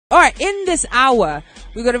right, in this hour,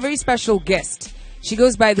 we got a very special guest. She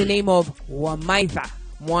goes by the name of Wamaitha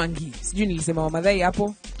Mwangi.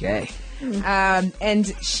 Okay.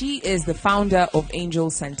 And she is the founder of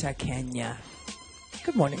Angel Center Kenya.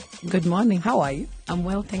 Good morning. Good morning. How are you? I'm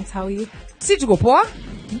well, thanks. How are you? It's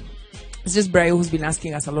just Brian who's been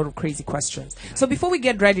asking us a lot of crazy questions. So before we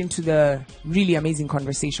get right into the really amazing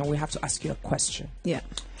conversation, we have to ask you a question. Yeah.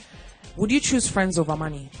 Would you choose friends over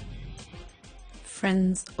money?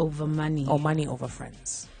 Friends over money. Or money over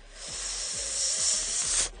friends?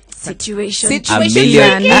 Situation.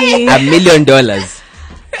 $1 million.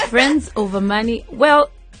 Friends over money.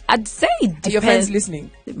 Well, I'd say it depends. Are your friends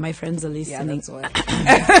listening? My friends are listening. Yeah, that's why.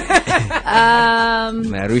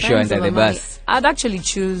 Marusha under the bus. I'd actually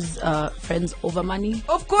choose friends over money.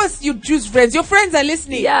 Of course you choose friends. Your friends are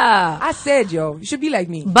listening. Yeah. I said, you should be like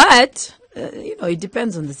me. But, it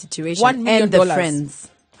depends on the situation $1 million. and the friends.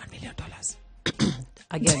 $1 million.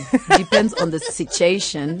 Again, depends on the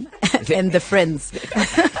situation and the friends.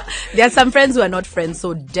 There are some friends who are not friends,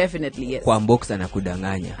 so definitely yes. Kwambox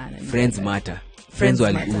anakudanganya. Friends matter. Friends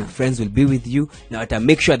will be with you. Now to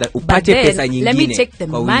make sure that upate pesa nyingine. Let me take the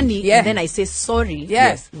money and then I say sorry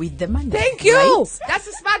with the money. Thank you. Right? That's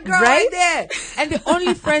a smart girl right there. And the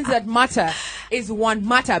only friends that matter is one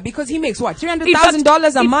matter because he makes what?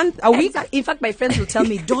 $300,000 a month, a week? In fact, my friends will tell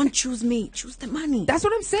me, don't choose me, choose the money. That's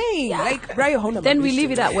what I'm saying. Yeah. Like, Brian, then we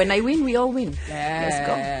leave it at when I win, we all win. Let's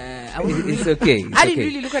go. It's okay. I didn't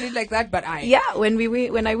really look at it like that, but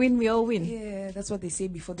when I win, we all win. Yeah, that's what they say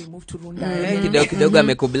before they move to Runda. Kidogo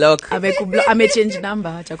amekublock. Ame change number,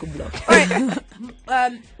 acha kublock. All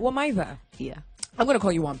right. Wamaitha. Yeah. I'm going to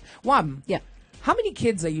call you Wam. Wam. Yeah. How many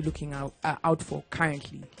kids are you looking out for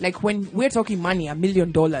currently? Like when we're talking money, $1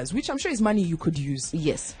 million, which I'm sure is money you could use.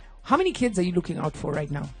 Yes. How many kids are you looking out for right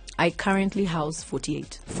now? I currently house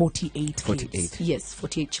 48. 48 kids. Yes,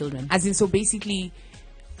 48 children. As in, so basically,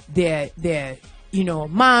 they're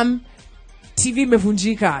mom, TV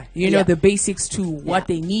mevunjika, the basics to what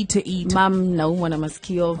they need to eat. Mom, naumwa na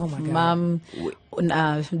masikio. Oh my God. Mom,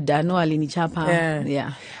 dano alinichapa.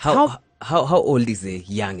 Yeah. How old is the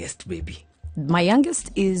youngest baby? My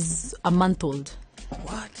youngest is a month old.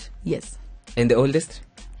 What? Yes. And the oldest?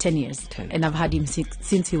 10 years. 10. And I've had him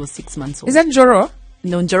since he was 6 months old. Is that Njoro?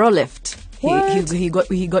 No, Njoro left. What? He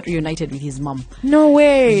got reunited with his mom. No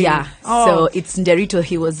way. Yeah. Oh. So it's Nderito.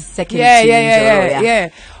 He was second to Njoro. Yeah.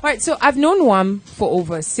 All right. So I've known Wam for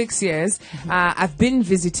over 6 years. I've been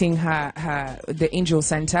visiting the Angel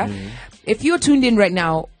Center. Mm-hmm. If you're tuned in right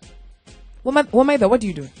now, Wamaitha, what do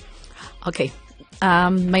you do? Okay.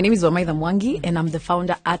 My name is Wamaitha Mwangi, and I'm the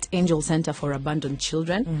founder at Angel Center for Abandoned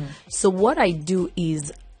Children. Mm-hmm. So what I do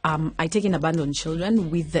is I take in abandoned children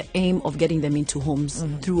with the aim of getting them into homes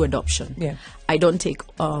through adoption. Yeah. I don't take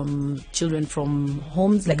children from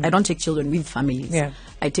homes. Like I don't take children with families. Yeah.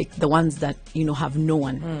 I take the ones that have no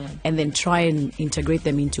one, and then try and integrate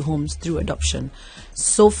them into homes through adoption.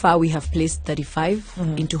 So far, we have placed 35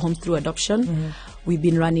 into homes through adoption. We've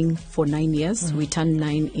been running for 9 years. We turned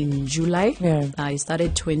 9 in July. Yeah. I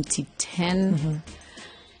started 2010.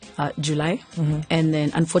 July, and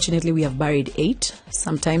then unfortunately we have buried 8.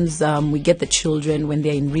 Sometimes we get the children when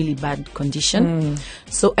they're in really bad condition.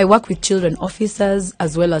 So I work with children officers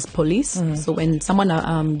as well as police. So when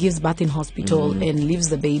someone gives birth in hospital and leaves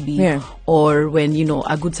the baby, or when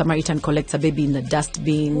a good Samaritan collects a baby in the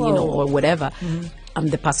dustbin, or whatever, I'm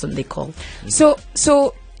the person they call. So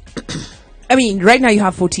I mean, right now you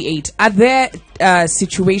have 48. Are there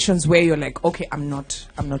situations where you're like, okay, I'm not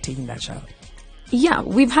taking that child? Yeah,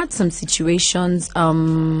 we've had some situations.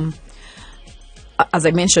 As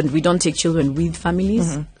I mentioned, we don't take children with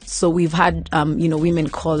families. So we've had, women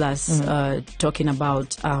call us talking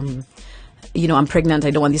about, I'm pregnant.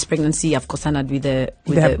 I don't want this pregnancy. I've cosaned with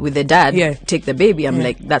the dad. Yeah. Take the baby. I'm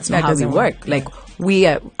like, that's not how we work. Like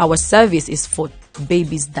our service is for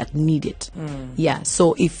babies that need it. Yeah.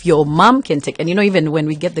 So if your mom can take, and even when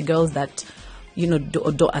we get the girls that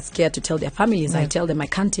are scared to tell their families, I tell them, I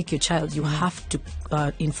can't take your child. You have to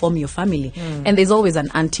inform your family. And there's always an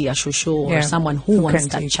auntie, a shosho, or someone who wants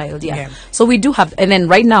that child. Yeah. So we do have, and then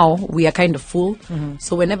right now we are kind of full.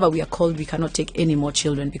 So whenever we are called, we cannot take any more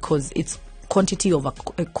children because it's quality over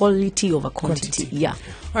quantity. Yeah.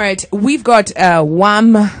 All right. We've got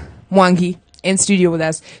Wam Mwangi in studio with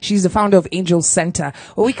us. She's the founder of Angel Center.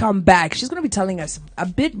 When we come back, she's going to be telling us a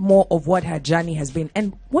bit more of what her journey has been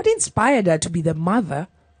and what inspired her to be the mother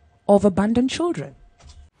of abandoned children.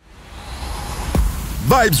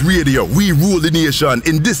 VybezRadio, we rule the nation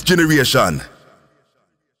in this generation.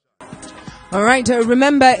 All right.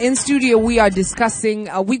 Remember, in studio, we are discussing,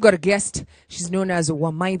 we got a guest. She's known as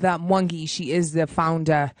Wamaitha Mwangi. She is the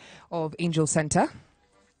founder of Angel Center.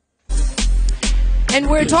 And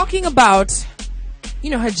we're talking about,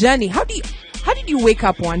 her journey. How did you wake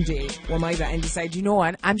up one day, Wamaitha, and decide, you know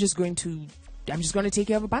what, I'm just going to take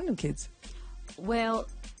care of abandoned kids? Well,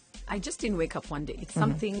 I just didn't wake up one day. It's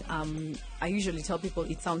something, I usually tell people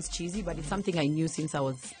it sounds cheesy, but it's something I knew since I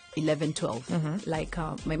was 11, 12. Like,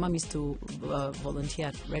 my mom used to volunteer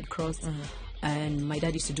at Red Cross, and my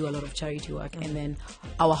dad used to do a lot of charity work. And then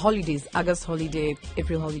our holidays, August holiday,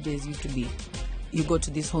 April holidays used to be, you go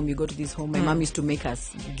to this home, you go to this home. My mom used to make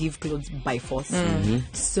us give clothes by force.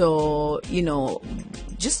 So,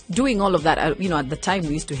 just doing all of that, at the time we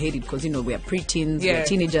used to hate it because, we are preteens, we're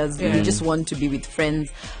teenagers, we just want to be with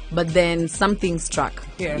friends. But then something struck,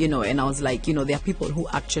 and I was like, there are people who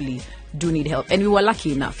actually do need help. And we were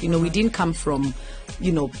lucky enough, we didn't come from,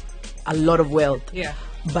 a lot of wealth. Yeah.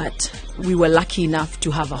 But we were lucky enough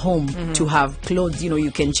to have a home, to have clothes,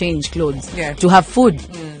 you can change clothes, to have food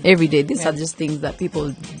every day. These are just things that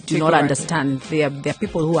people do not understand. There are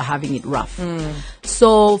people who are having it rough.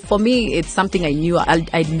 So for me, it's something I knew.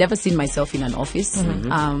 I'd never seen myself in an office.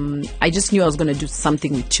 I just knew I was going to do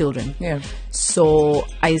something with children. Yeah. So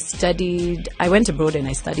I went abroad and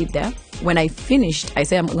I studied there. When I finished, I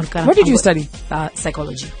said I'm going to... What did you study?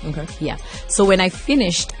 Psychology. Okay. Yeah. So when I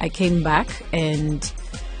finished, I came back and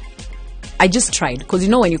I just tried. Because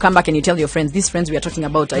when you come back and you tell your friends, these friends we are talking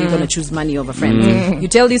about, are you going to choose money over friends? You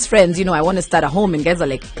tell these friends, I want to start a home, and guys are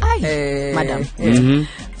like, madam.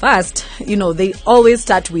 First, they always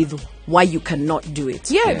start with why you cannot do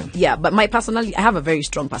it. Yeah. But my personality, I have a very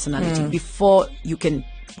strong personality. Before you can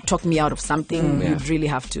talk me out of something, you'd really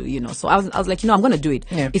have to, So I was like, I'm going to do it.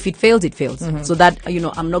 If it fails, it fails. So that,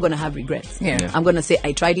 I'm not going to have regrets. I'm going to say,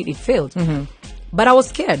 I tried it, it failed. But I was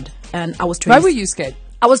scared. And I was 20. Why were you scared?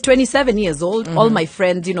 I was 27 years old. All my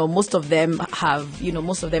friends, most of them have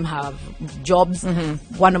jobs.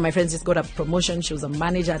 One of my friends just got a promotion. She was a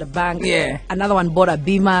manager at a bank. Yeah. Another one bought a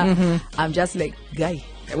Beamer. I'm just like, guy,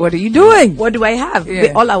 what are you doing? What do I have?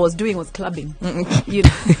 All I was doing was clubbing.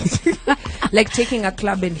 Like taking a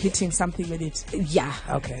club and hitting something with it. Yeah.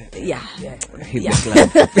 Okay. Yeah. Hit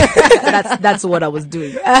the club. That's what I was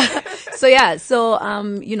doing. So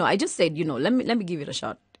I just said, let me give it a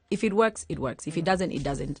shot. If it works, it works. If it doesn't, it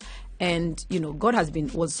doesn't. And God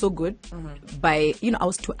was so good. By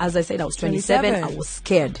as I said, I was 27. I was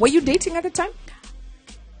scared. Were you dating at the time?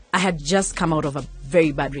 I had just come out of a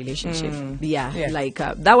very bad relationship. Like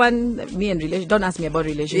that one, me and relationship. Don't ask me about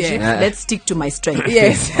relationships. Let's stick to my strength.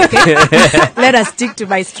 Yes. Okay. Let us stick to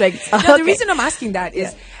my strength. No, the reason I'm asking that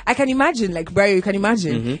is I can imagine, like, Brian, you can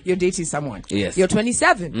imagine you're dating someone. Yes. You're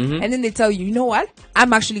 27. And then they tell you, you know what?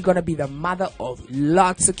 I'm actually going to be the mother of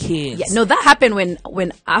lots of kids. Yeah. No, that happened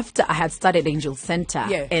when after I had started Angel Center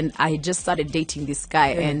and I just started dating this guy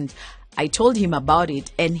and I told him about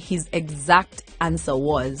it, and his exact answer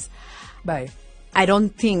was, bye. I don't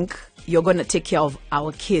think you're going to take care of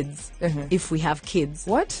our kids if we have kids.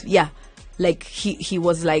 What? Yeah. Like, he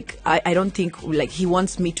was like, I don't think, like, he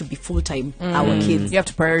wants me to be full-time, our kids. You have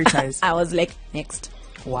to prioritize. I was like, next.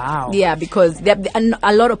 Wow. Yeah, because not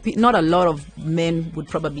a lot of men would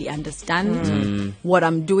probably understand what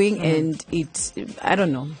I'm doing, and I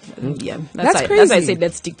don't know. Yeah, that's crazy. That's why I said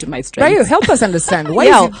let's stick to my strengths. Rayo, help us understand.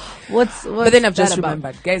 What's but then I've just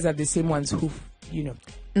remembered, guys are the same ones who,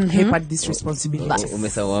 hepat this responsibility.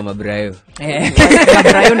 Umesawama Brayo.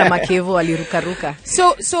 Brayo na makevo alirukaruka.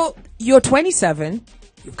 So you're 27.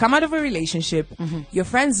 You've come out of a relationship. Your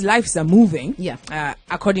friends' lives are moving. Yeah.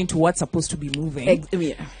 According to what's supposed to be moving.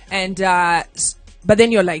 And but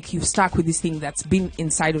then you're like, you've stuck with this thing that's been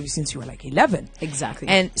inside of you since you were like 11. Exactly.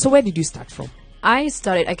 And so where did you start from? I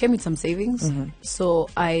came with some savings. So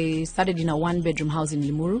I started in a 1-bedroom house in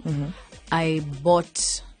Limuru. I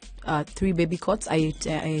bought 3 baby cots. I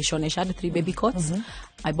had 3 baby cots.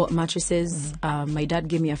 I bought mattresses. My dad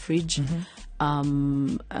gave me a fridge.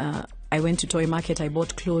 I went to toy market. I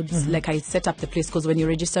bought clothes. Like, I set up the place because when you're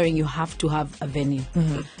registering, you have to have a venue.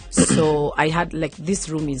 So I had, like, this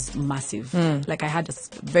room is massive. Like, I had a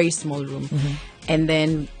very small room. And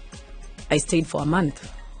then I stayed for a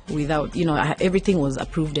month without, everything was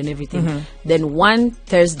approved and everything. Then one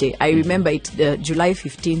Thursday, I remember it, July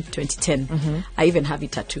 15th, 2010. I even have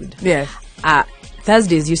it tattooed. Yeah.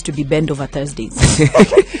 Thursdays used to be bend over Thursdays.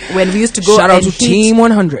 When we used to go shout out to Team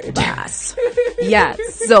 100. Yes. Yeah.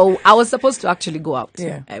 So I was supposed to actually go out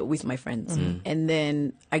with my friends. And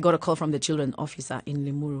then I got a call from the children officer in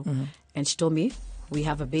Limuru. And she told me, we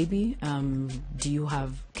have a baby. Can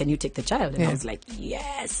you take the child? And I was like,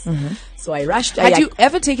 yes. So I rushed. Had you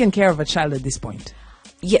ever taken care of a child at this point?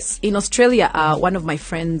 Yes, in Australia, one of my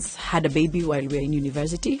friends had a baby while we were in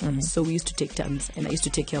university, so we used to take turns, and I used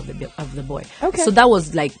to take care of the boy. Okay. So that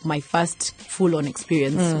was like my first full-on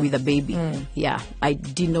experience with a baby. Yeah, I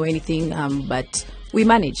didn't know anything, but we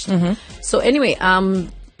managed. So anyway,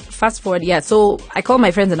 fast forward, so I call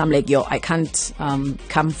my friends and I'm like, yo, I can't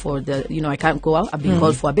come for I can't go out. I've been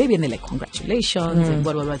called for a baby, and they're like, congratulations, and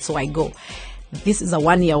blah, blah, blah. So I go. This is a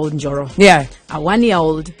 1-year-old Njoro. Yeah. A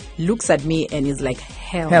 1-year-old looks at me and is like,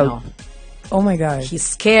 hell no. Oh my God. He's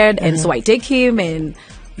scared. And so I take him and,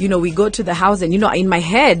 we go to the house and, in my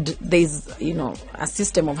head, there's, a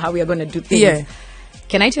system of how we are going to do things. Yeah.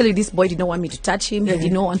 Can I tell you, this boy did not want me to touch him. He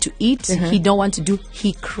did not want to eat. He didn't want to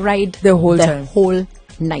he cried the whole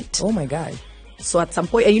night. Oh my God. So at some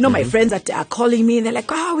point, and my friends are calling me and they're like,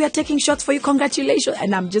 we are taking shots for you. Congratulations.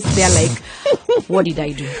 And I'm just there like, what did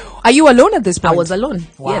I do? Are you alone at this point? I was alone.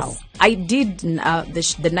 Wow. Yes. I did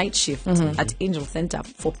the night shift at Angel Center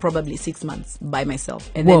for probably 6 months by myself.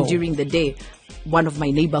 And then during the day, one of my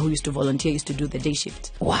neighbor who used to volunteer used to do the day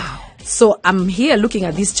shift. Wow. So I'm here looking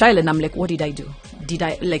at this child and I'm like, what did I do?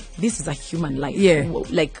 This is a human life. Yeah.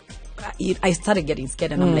 I started getting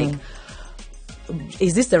scared and I'm like,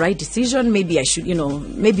 is this the right decision? Maybe I should,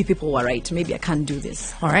 maybe people were right. Maybe I can't do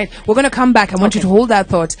this. All right. We're going to come back. I want you to hold that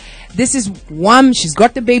thought. This is Wam. She's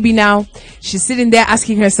got the baby now. She's sitting there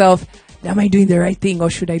asking herself, am I doing the right thing or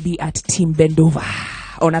should I be at Team Bendova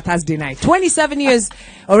on a Thursday night? 27 years,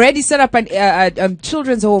 already set up a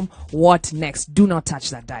children's home. What next? Do not touch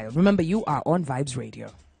that dial. Remember, you are on Vybez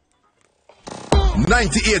Radio.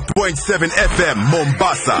 98.7 FM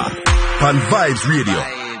Mombasa on Vybez Radio.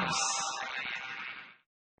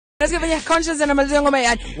 Let's give you conscience and I'm going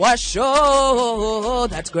to wash. Oh,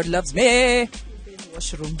 that God loves me.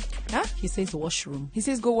 Washroom. Huh? He says washroom. He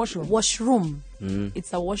says go washroom. Washroom.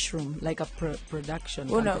 It's a washroom, like a production.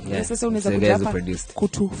 Oh no. Sasa unaweza kuja hapa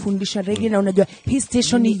kutufundisha reggae na unajua hii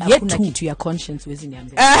station ni yetu. Hakuna kitu ya conscience wezi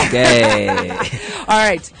niambia. Okay. All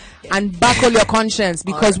right. And buckle your conscience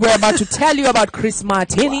because we're about to tell you about Chris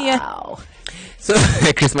Martin. Wow. So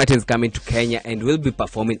Chris Martin is coming to Kenya and will be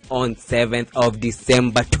performing on 7th of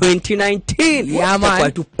December 2019. Yeah,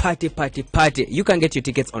 man. To party. You can get your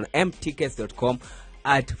tickets on mtickets.com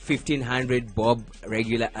at 1500 bob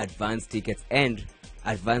regular advance tickets, and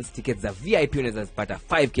advance tickets za VIP unaweza zipata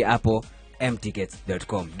 5k hapo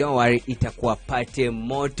mtickets.com. Don't worry, itakuwa party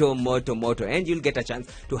moto, and you'll get a chance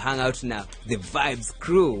to hang out na the Vybez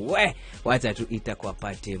crew. Wacha tu itakuwa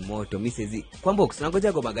party moto. Mrs. Kwambox,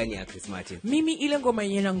 unangoja ngoma gani ya Chris Martin? Mimi ile ngoma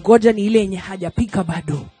yenye nangoja ni ile yenye hajapika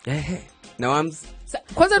bado. Na Wams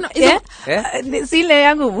kwanza zile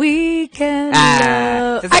yangu weekend.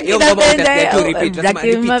 Sasa hiyo ngoma utasikia tu repeat.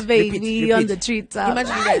 Baby on the treetop.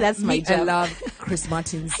 Imagine that's my job. I love Chris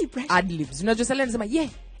Martin's ad-libs. Unajua sasa anasema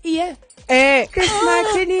Chris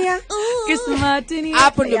Martin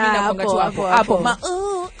hapo ndio mimi nakonga tu hapo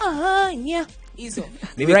hizo.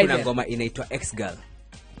 Mimi kuna ngoma inaitwa Ex Girl.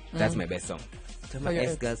 That's my best song. My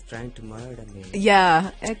ex-girl's trying to murder me.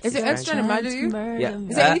 Yeah. Is it ex trying to murder you? Yeah.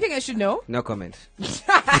 Is there anything I should know? No comment.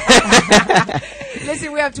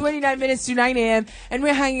 Listen, we have 29 minutes to 9 a.m. and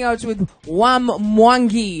we're hanging out with Wamaitha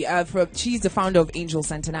Mwangi. She's the founder of Angel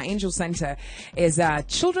Center. Now, Angel Center is a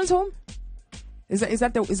children's home. Is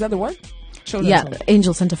that the word? Children's home.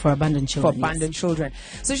 Angel Center for Abandoned Children. For abandoned children.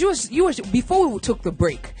 So you were before we took the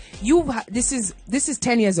break. This is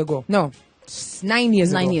 10 years ago. No. 9 years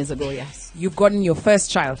ago. 9 years ago, yes. You've gotten your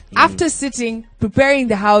first child. After sitting, preparing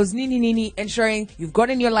the house, ensuring you've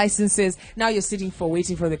gotten your licenses, now you're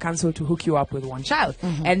waiting for the council to hook you up with one child.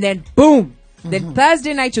 And then, boom! Then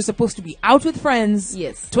Thursday night, you're supposed to be out with friends.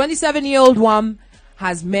 Yes. 27-year-old Wam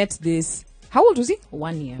has met this, how old was he?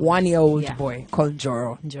 1 year. 1-year-old boy called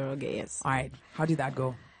Njoro. Njoroge, yes. All right. How did that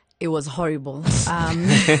go? It was horrible. How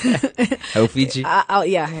Fiji?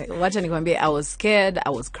 Yeah, wacha nikwambie, I was scared.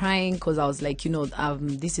 I was crying because I was like,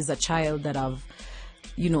 this is a child that I've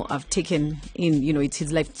taken in, it's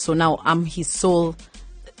his life. So now I'm his sole,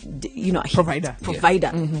 provider.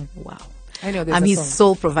 Yeah. Wow. I know I'm his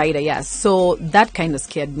sole provider. Yeah. So that kind of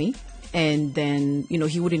scared me. And then,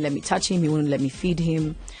 he wouldn't let me touch him. He wouldn't let me feed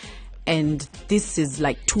him. And this is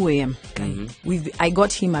like 2 a.m. I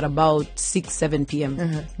got him at about 6-7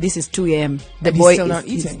 p.m. This is 2 a.m. The boy he's still not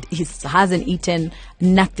eating. He hasn't eaten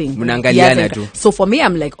nothing. So for me,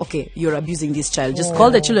 I'm like, okay, you're abusing this child. Just call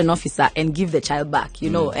the children officer and give the child back,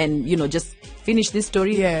 and, just finish this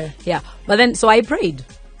story. Yeah. But then, so I prayed.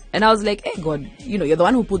 And I was like, hey, God, you're the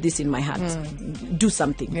one who put this in my heart. Do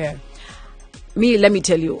something. Yeah. Let me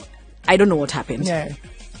tell you, I don't know what happened. Yeah.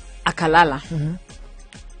 Akalala.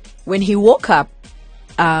 When he woke up,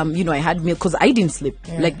 I had milk because I didn't sleep.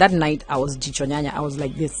 Yeah. Like that night, I was jichonyanya. I was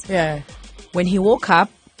like this. Yeah. When he woke up,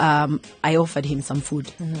 I offered him some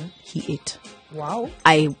food. He ate. Wow.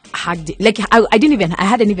 I hugged it. Like I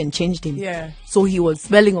hadn't even changed him. Yeah. So he was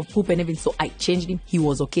smelling of poop and everything. So I changed him. He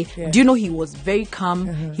was okay. Yeah. Do you know he was very calm?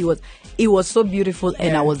 It was so beautiful.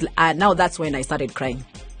 And now that's when I started crying.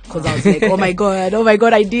 Because I was like, oh my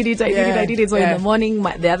God, I did it. I did it. So in the morning,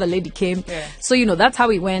 the other lady came. Yeah. So, that's how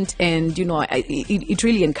it went. And, it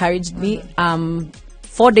really encouraged me.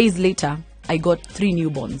 4 days later, I got 3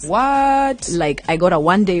 newborns. What? Like, I got a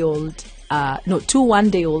 1-day-old, 2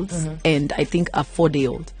 1-day-olds, and I think a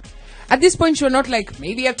 4-day-old. At this point, you're not like,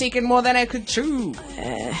 maybe I've taken more than I could chew.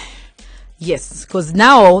 Yes, because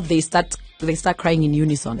now they start crying in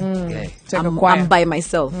unison. Okay. I'm by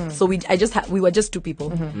myself. So we were just 2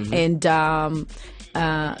 people. And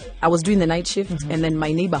I was doing the night shift, and then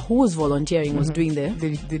my neighbor who was volunteering was doing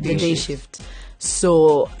the day shift.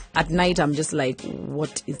 So at night I'm just like,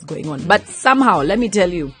 what is going on? But somehow, let me tell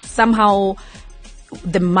you,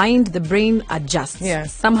 the brain adjusts. Yeah.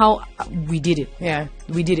 Somehow we did it. Yeah.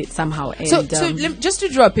 We did it somehow. And, so just to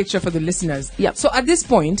draw a picture for the listeners. Yeah. So at this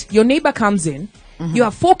point, your neighbor comes in. You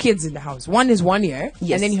have 4 kids in the house. 1 is 1 year.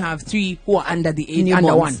 Yes. And then you have 3 who are under the age,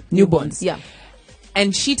 newborns. Yeah.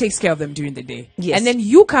 And she takes care of them during the day. Yes. And then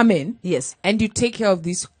you come in. Yes. And you take care of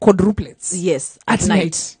these quadruplets. Yes. At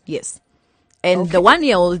night. Yes. And the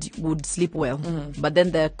 1-year-old would sleep well, but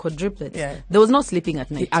then the quadruplet, there was no sleeping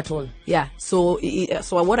at night at all. Yeah. So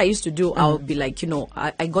what I used to do, I'll be like,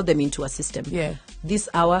 I got them into a system. Yeah. This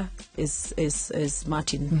hour is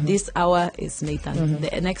Martin. This hour is Nathan.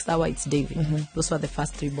 The next hour it's David. Those were the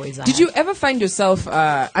first 3 boys. Did you ever find yourself?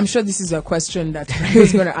 I'm sure this is a question that I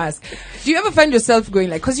was going to ask. Do you ever find yourself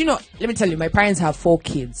going like? Because let me tell you, my parents have 4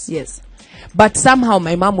 kids. Yes. But somehow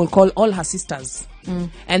my mom will call all her sisters.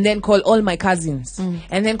 And then call all my cousins,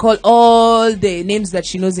 and then call all the names that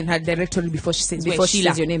she knows in her directory before she says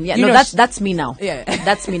your name. Yeah, that's me now. Yeah,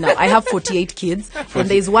 that's me now. I have 48 kids, and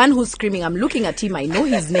there's one who's screaming. I'm looking at him. I know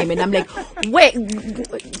his name, and I'm like, wait,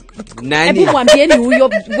 Nani.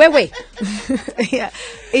 Wait. Yeah,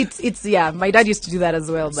 it's My dad used to do that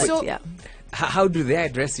as well, but so, yeah. How do they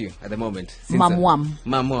address you at the moment? Mamwam.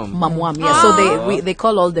 Yeah. So they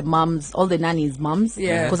call all the moms, all the nannies, moms.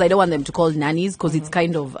 Yeah. Because I don't want them to call nannies because it's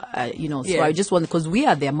kind of So I just want, because we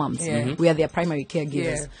are their moms. Yeah. We are their primary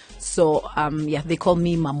caregivers. Yeah. So they call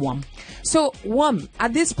me Mamwam. So Wam,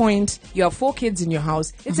 at this point you have 4 kids in your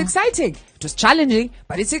house. It's exciting. It was challenging,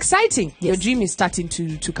 but it's exciting. Yes. Your dream is starting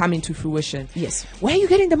to come into fruition. Yes. Where are you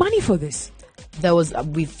getting the money for this?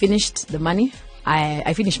 We finished the money.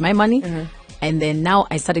 I finished my money. And then now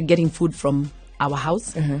I started getting food from our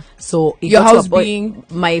house. So your house being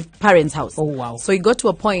my parents' house. Oh wow! So it got to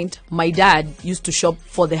a point. My dad used to shop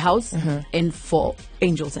for the house and for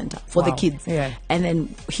Angel Center for the kids. Yeah. And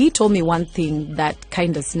then he told me one thing that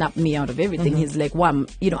kind of snapped me out of everything. He's like, "Wow,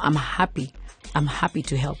 I'm happy. I'm happy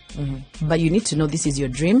to help, but you need to know this is your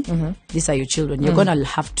dream. These are your children. You're gonna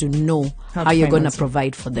have to know how you're gonna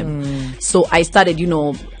provide for them." So I started,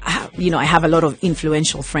 I have a lot of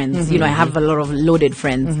influential friends. I have a lot of loaded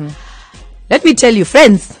friends. Let me tell you,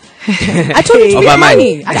 friends. I told you to pick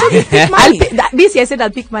money. I told you to pick money. I said I'll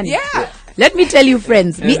pick money. Yeah. Let me tell you,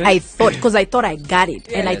 friends. I thought I got it,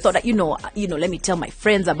 and I thought that, let me tell my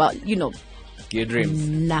friends about, your dreams.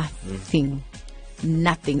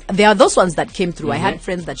 Nothing. There are those ones that came through. I had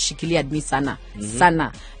friends that shikiliad me sana,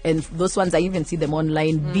 and those ones I even see them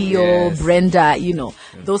online. Bio, Brenda,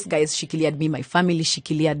 those guys shikiliad me. My family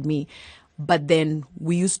shikiliad me. But then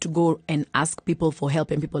we used to go and ask people for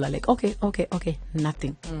help, and people are like, okay,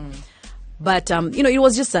 nothing. But it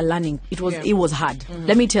was just a learning. It was hard.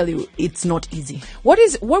 Let me tell you, it's not easy. What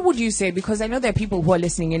would you say? Because I know there are people who are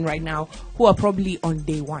listening in right now who are probably on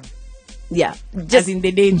day 1. Yeah, as in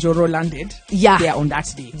the day Njoro landed. Yeah, they are on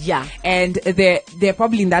that day. Yeah, and they're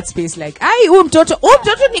probably in that space like, "Ai, mtoto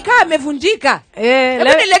nikaa amevunjika.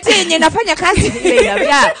 Niletee yenye nafanya kazi."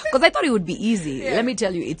 Yeah, because I thought it would be easy. Yeah. Let me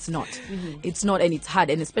tell you, it's not. It's not, and it's hard,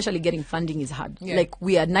 and especially getting funding is hard. Yeah. Like,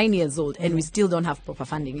 we are 9 years old and we still don't have proper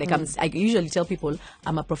funding. Like, I usually tell people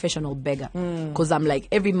I'm a professional beggar because I'm like,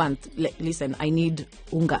 every month, listen, I need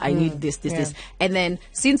unga, I need this, and then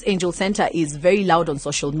since Angel Center is very loud on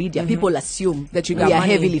social media, people assume that we are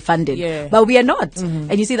heavily funded, but we are not.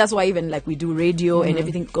 And you see, that's why even like we do radio and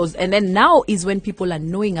everything goes. And then now is when people are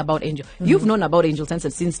knowing about Angel. You've known about Angel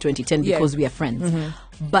Center since 2010 because we are friends,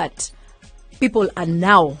 but people are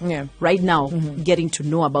now, right now, getting to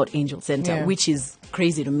know about Angel Center, which is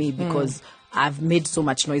crazy to me because I've made so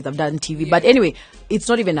much noise, I've done TV. But anyway, it's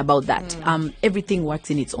not even about that. Everything works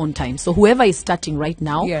in its own time. So whoever is starting right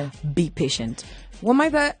now, be patient.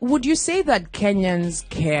 Wamaitha, would you say that Kenyans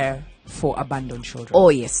care for abandoned children? Oh,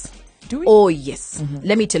 yes. Do we? Oh, yes.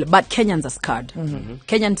 Let me tell you. But Kenyans are scared.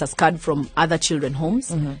 Kenyans are scared from other children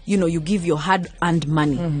homes. You know, you give your hard-earned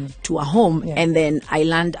money to a home, and then I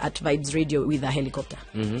land at VybezRadio with a helicopter.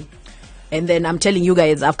 And then I'm telling you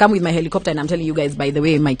guys, I've come with my helicopter, and I'm telling you guys, by the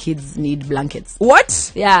way, my kids need blankets.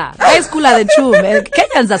 What? Yeah. Guys, cooler than true. Man.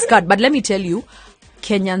 Kenyans are scared. But let me tell you,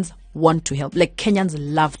 Kenyans want to help. Like, Kenyans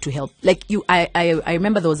love to help. Like, I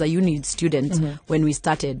remember there was a uni student when we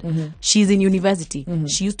started. She's in university.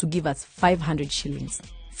 She used to give us 500 shillings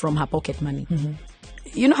from her pocket money.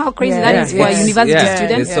 You know how crazy that is for a university student?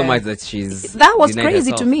 There's so much that she's... That was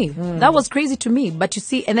crazy to me. That was crazy to me. But you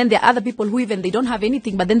see, and then there are other people who even, they don't have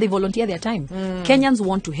anything, but then they volunteer their time. Kenyans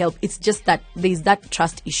want to help. It's just that there's that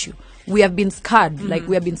trust issue. We have been scarred. Like,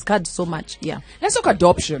 we have been scarred so much. Yeah. Let's talk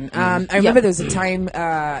adoption. I remember there was a time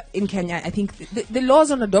in Kenya, I think the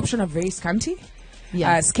laws on adoption are very scanty,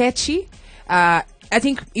 sketchy. I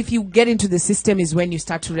think if you get into the system is when you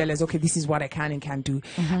start to realize, okay, this is what I can and can't do.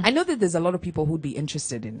 I know that there's a lot of people who'd be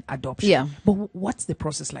interested in adoption. Yeah. But what's the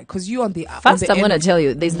process like? Because you on the... First, I'm going to tell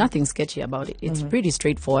you, there's nothing sketchy about it. It's pretty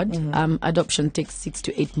straightforward. Adoption takes 6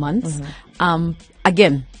 to 8 months.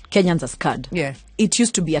 Again, Kenyans are scared. Yeah. It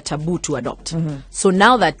used to be a taboo to adopt. So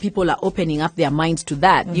now that people are opening up their minds to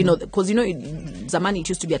that, you know, because, you know, Zamani, it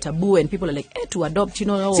used to be a taboo and people are like, to adopt, you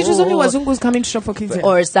know. See, it was only Wazungus coming to shop for kids.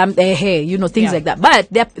 Or some, you know, things like that. But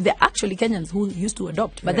they're actually Kenyans who used to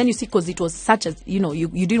adopt. But then you see, because it was such as, you know, you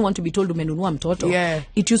didn't want to be told umenunua mtoto. Yeah.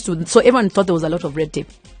 It used to, so everyone thought there was a lot of red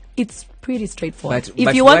tape. It's pretty straightforward.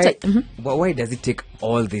 But you why, want why does it take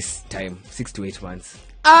all this time, 6 to 8 months?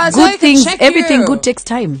 Good things, everything good takes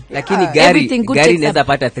time. Lakini Everything good takes neza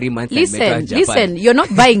pata 3 months. Listen, you're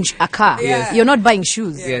not buying a car. You're not buying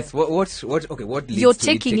shoes. Yes. What leads you're to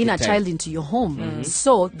taking in a time? child into your home.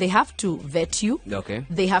 So they have to vet you. Okay.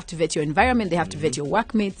 They have to vet your environment. They have to vet your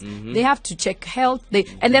workmates. They have to check health.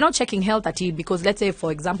 And they're not checking health at you because, let's say,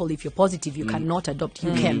 for example, if you're positive, you cannot adopt.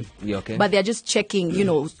 You can. Okay. But they're just checking, you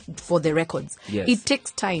know, for the records. Yes. It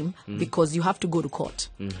takes time because you have to go to court.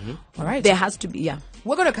 All right. There has to be,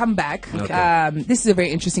 We're going to come back. Okay. This is a very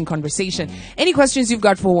interesting conversation. Any questions you've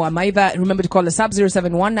got for Wamaitha, remember to call us up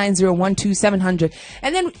 0719012700.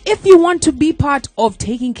 And then if you want to be part of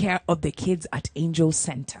taking care of the kids at Angel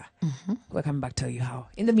Center, we'll come back, tell you how.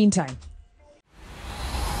 In the meantime.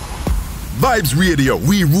 VybezRadio,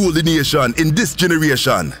 we rule the nation in this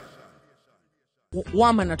generation.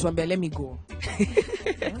 Wama natuambia let me go.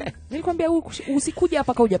 Nilikwambia usikuja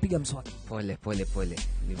hapa kama hujapiga mswaki. Pole.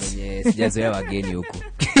 Ni venye sijazoea wageni huku.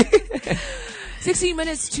 16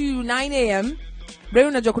 minutes to 9 a.m. Leo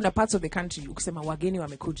unajua kuna parts of the country ukisema wageni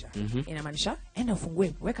wamekuja. Inamaanisha enda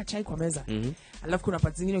ufungue, weka chai kwa meza. Alafu kuna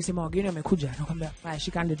parts zingine ukisema wageni wamekuja, nakwambia haya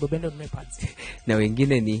shika 100 bobendo nunue parts. Na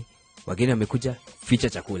wengine ni wageni wamekuja, ficha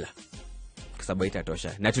chakula. Kwa sababu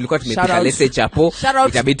itatosha. Na tulikuwa tumepika lese chapo,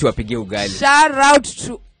 itabidi tuwapigie ugali. Shout out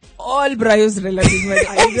to all Brayo's relatives.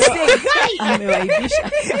 amewaibisha.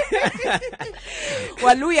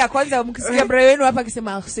 Waluya kwanza mkisikia Brayo wenu hapa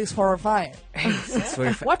akisema 645.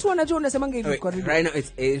 645. Watu wanajua unasemanga hivi kwa radio. Right now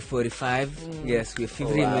it's 8:45. Yes, we're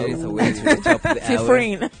 15 minutes away to the top of the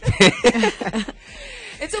hour.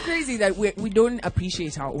 It's so crazy that we don't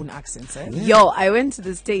appreciate our own accents. Yo, I went to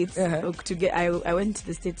the States I went to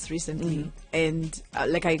the States recently, and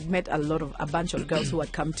like I met a bunch of girls who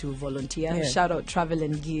had come to volunteer. Shout out Travel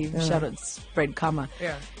and Give. Shout out Spread Karma.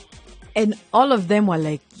 And all of them were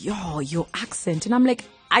like, yo, your accent. And I'm like,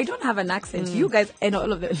 I don't have an accent. You guys, and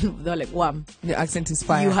all of them, they're like, wow. The accent is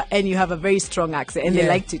fire. You have a very strong accent. And they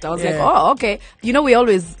liked it. I was like, oh, okay. You know, we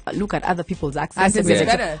always look at other people's accents. Accents is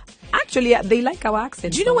better. Actually, they like our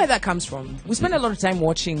accent. Do you know where that comes from? We spend a lot of time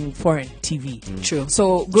watching foreign TV. True.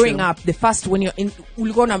 So growing up, the first when you're in,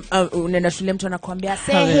 unaenda shule mtu anakuambia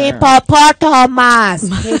say hippopotamus.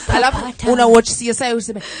 Alafu una watch CSI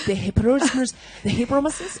useme the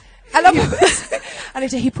hippopotamus. And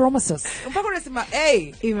it's a hippopotamus. Mpaka unasema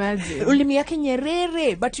hey, imagine ulimi yake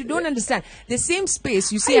nyerere, but you don't understand the same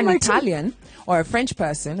space you see an Italian or a French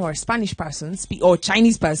person or a Spanish person or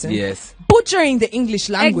Chinese person butchering the English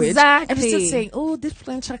language. Exactly. And still saying, oh, this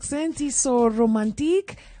French accent is so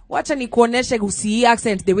romantic. Wacha ni kuonesha usi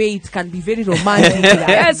accent the way it can be very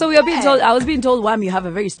romantic. So we are being told, I was being told, Wam, you have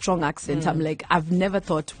a very strong accent. I'm like, I've never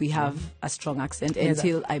thought we have a strong accent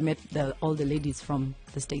until I met all the ladies from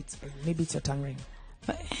the States. Maybe it's your tongue ring.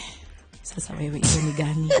 Sasa wewe hizo ni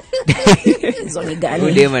gani? Hizo ni gani?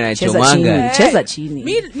 Udema na chomanga. Cheza chini.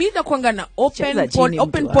 Mi nakuanga na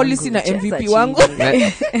open policy na MVP wangu.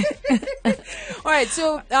 All right,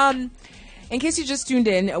 so in case you just tuned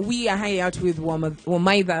in, we are hanging out with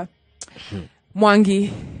Wamaitha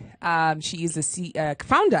Mwangi. She is the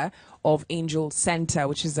founder of Angel Center,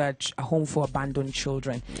 which is a home for abandoned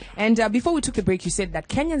children. And before we took the break, you said that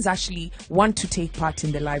Kenyans actually want to take part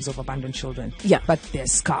in the lives of abandoned children. Yeah. But they're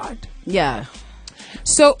scarred. Yeah.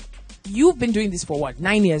 So you've been doing this for what,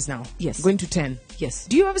 9 years now? Yes. Going to 10. Yes.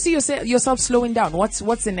 Do you ever see yourself slowing down? What's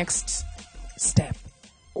the next step?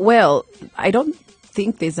 Well, I don't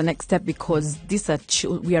think there's a next step because these are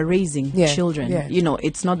we are raising children. Yeah. You know,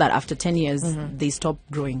 it's not that after 10 years they stop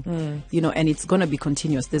growing. You know, and it's going to be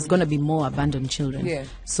continuous. There's going to be more abandoned children. Yeah.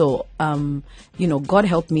 So, you know, God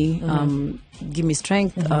help me, give me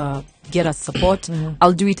strength, get us support.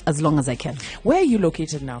 I'll do it as long as I can. Where are you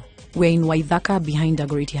located now? We're in Waithaka behind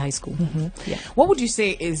Agoriti High School. Yeah. What would you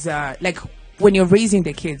say is like when you're raising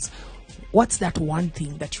the kids, what's that one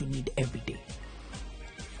thing that you need every day?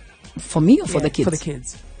 For me or for the kids? For the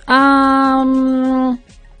kids.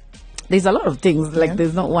 There's a lot of things. Like,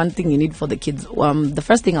 there's not one thing you need for the kids. The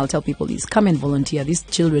first thing I'll tell people is come and volunteer. These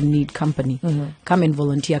children need company. Come and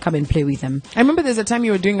volunteer. Come and play with them. I remember there's a time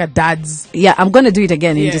you were doing a dad's. Yeah, I'm going to do it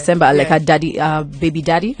again in December. Like a daddy, baby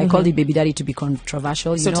daddy. I called it baby daddy to be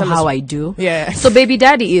controversial. So you know how I do. Yeah. So baby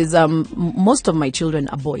daddy is, most of my children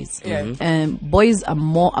are boys. Yeah. Boys are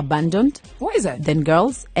more abandoned. What is that? Than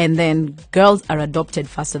girls. And then girls are adopted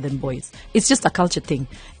faster than boys. It's just a culture thing.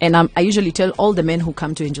 And I usually tell all the men who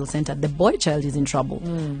come to Angel Center, the boy child is in trouble.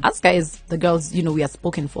 Us guys, the girls, you know, we are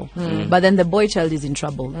spoken for. But then the boy child is in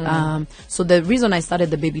trouble. So the reason I started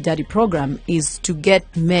the Baby Daddy program is to get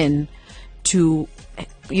men to,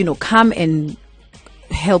 you know, come and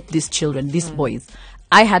help these children, these boys.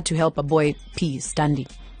 I had to help a boy pee standing.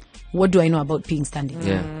 What do I know about peeing standing?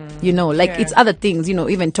 Yeah. You know, like it's other things, you know,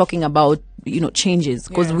 even talking about, you know, changes.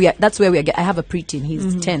 Because that's where I have a preteen.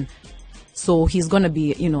 He's 10. So he's going to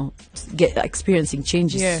be, you know, experiencing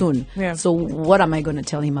changes soon. Yeah. So what am I going to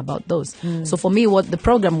tell him about those? So for me, what the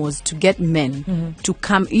program was to get men to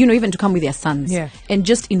come, you know, even to come with their sons and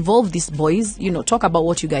just involve these boys, you know, talk about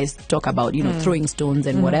what you guys talk about, you know, throwing stones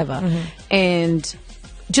and whatever. And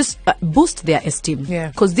just boost their esteem.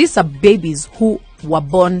 Because these are babies who were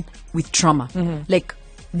born with trauma. Like,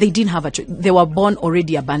 they didn't have they were born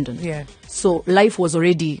already abandoned. So life was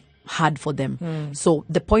already hard for them. So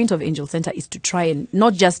the point of Angel Center is to try and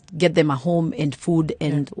not just get them a home and food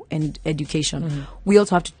and education. We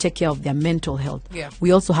also have to take care of their mental health.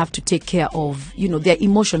 We also have to take care of, you know, their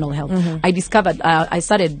emotional health. I discovered, I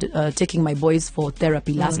started taking my boys for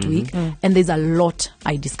therapy last week, and there's a lot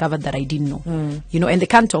I discovered that I didn't know. You know, and they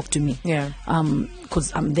can't talk to me.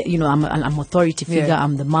 Because I'm an authority figure.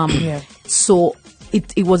 I'm the mom. So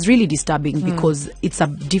it was really disturbing because it's a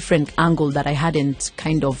different angle that I hadn't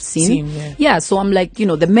kind of seen. So I'm like, you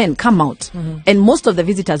know, the men come out. And most of the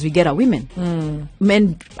visitors we get are women.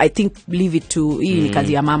 Men, I think, leave it to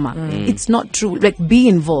kazi ya mama. It's not true. Like, be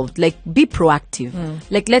involved. Like, be proactive.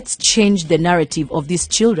 Like, let's change the narrative of these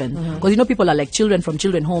children. Because, you know, people are like, children from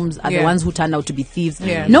children homes are the ones who turn out to be thieves.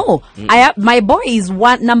 No. My boy is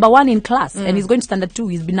number one in class. And he's going to standard 2.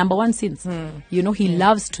 He's been number 1 since. You know, he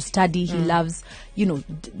loves to study. He loves, you know,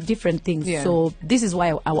 different things. So this is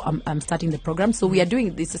why I'm starting the program. So we are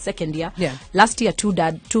doing this the second year. Last year,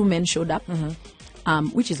 2 men showed up,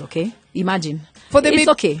 which is okay. Imagine. It's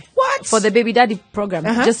okay. What? For the Baby Daddy program,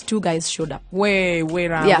 just 2 guys showed up. Wait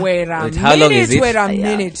a how long is it? Wait a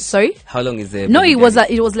minute. Sorry? How long is it? No, it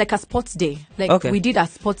was like a sports day. Like, we did a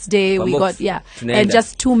sports day. Kwambox. We got, and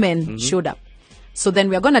just 2 men showed up. So then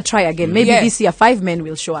we are going to try again. Maybe this year 5 men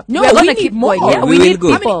will show up. No, we're going to need keep more. going. Yeah, we need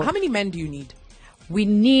people. How many men do you need? We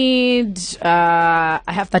need, I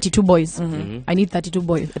have 32 boys. I need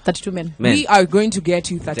 32 men. We are going to get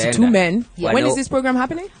you 32 men. When is this program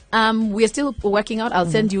happening? We are still working out. I'll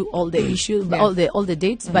send you all the issues, all the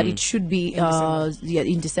dates, but it should be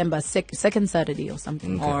in December, second Saturday or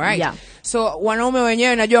something. All right. Yeah. So wanaume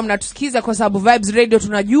wenyewe najua mnatusikiza kwa sababu Vybez Radio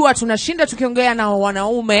tunajua tunashinda tukiongea na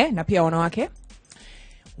wanaume na pia wanawake.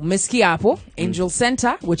 Umesikia hapo Angel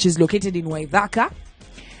Center, which is located in Waithaka.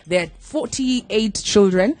 There are 48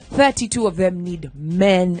 children. 32 of them need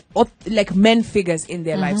men, or like men figures in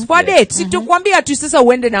their lives. For a date. Sitokwambia tu sasa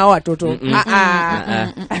uende na watoto.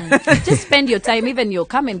 Just spend your time. Even you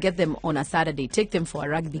come and get them on a Saturday. Take them for a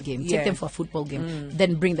rugby game. Take them for a football game.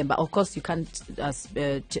 Then bring them back. Of course, you can't.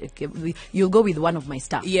 You'll go with one of my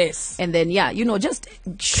staff. Yes. And then just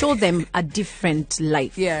show them a different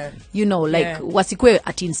life. Yeah. Wasikwe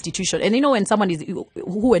at institution. And when someone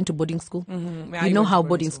who went to boarding school, Yeah, you know how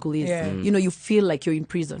boarding school is. Yeah. You feel like you're in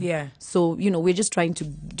prison. Yeah. So we're just trying to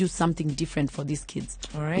do something different for these kids.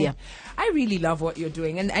 All right. Yeah. I really love what you're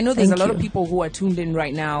doing. And I know there's a lot of people who are tuned in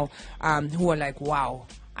right now who are like, wow,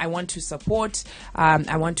 I want to support.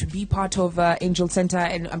 I want to be part of Angel Center.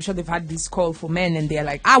 And I'm sure they've had this call for men and they're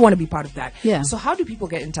like, I want to be part of that. Yeah. So how do people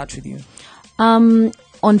get in touch with you? On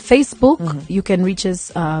Facebook, you can reach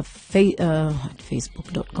us at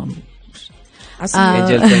facebook.com.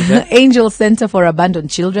 Angel Center. Angel Center for Abandoned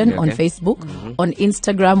Children on Okay. Facebook. On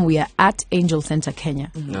Instagram, we are at Angel Center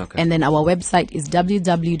Kenya. Okay. And then our website is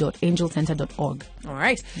www.angelcenter.org. All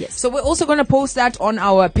right. Yes. So we're also going to post that on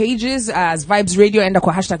our pages as Vybez Radio and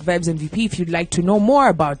 #VybezMVP if you'd like to know more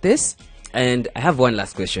about this. And I have one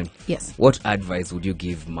last question. Yes. What advice would you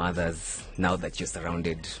give mothers now that you're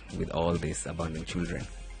surrounded with all these abandoned children?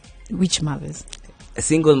 Which mothers?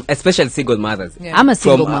 Especially single mothers. Yeah. I'm a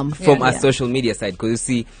single From, mom. From Yeah. a social media side, because you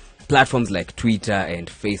see platforms like Twitter and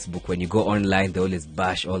Facebook, when you go online, they always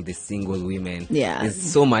bash all these single women. Yeah. There's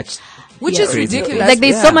so much. Which Yeah. is ridiculous. Like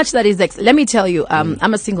there's Yeah. so much that is let me tell you,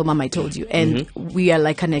 I'm a single mom, I told you, and we are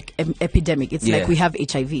like an epidemic. It's Yeah. like we have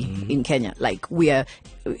HIV in Kenya. Like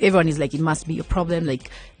everyone is like, it must be a problem.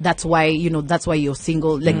 Like that's why you're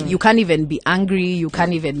single. Like you can't even be angry. You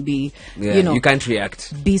can't even be, You can't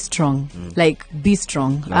react. be strong. Like be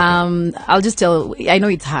strong. I'll just tell, I know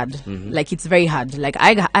it's hard. Like it's very hard. Like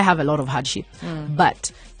I have a lot of hardship,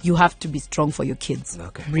 but you have to be strong for your kids.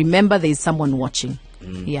 Okay. Remember there is someone watching.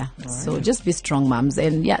 Yeah. So just be strong, moms.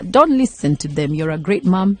 And don't listen to them. You're a great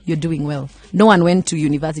mom. You're doing well. No one went to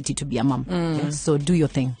university to be a mom. So do your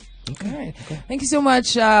thing. Okay. Thank you so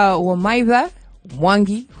much, Wamaitha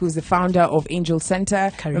Mwangi, who's the founder of Angel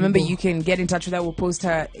Center. Karibu. Remember, you can get in touch with her. We'll post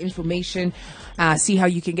her information. See how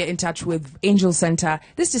you can get in touch with Angel Center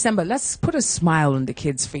this December. Let's put a smile on the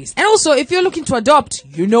kids' face. And also, if you're looking to adopt,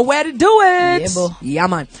 you know where to do it. Yeah, bo. Yeah,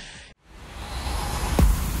 man.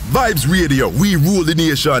 Vybez Radio, we rule the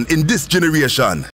nation in this generation.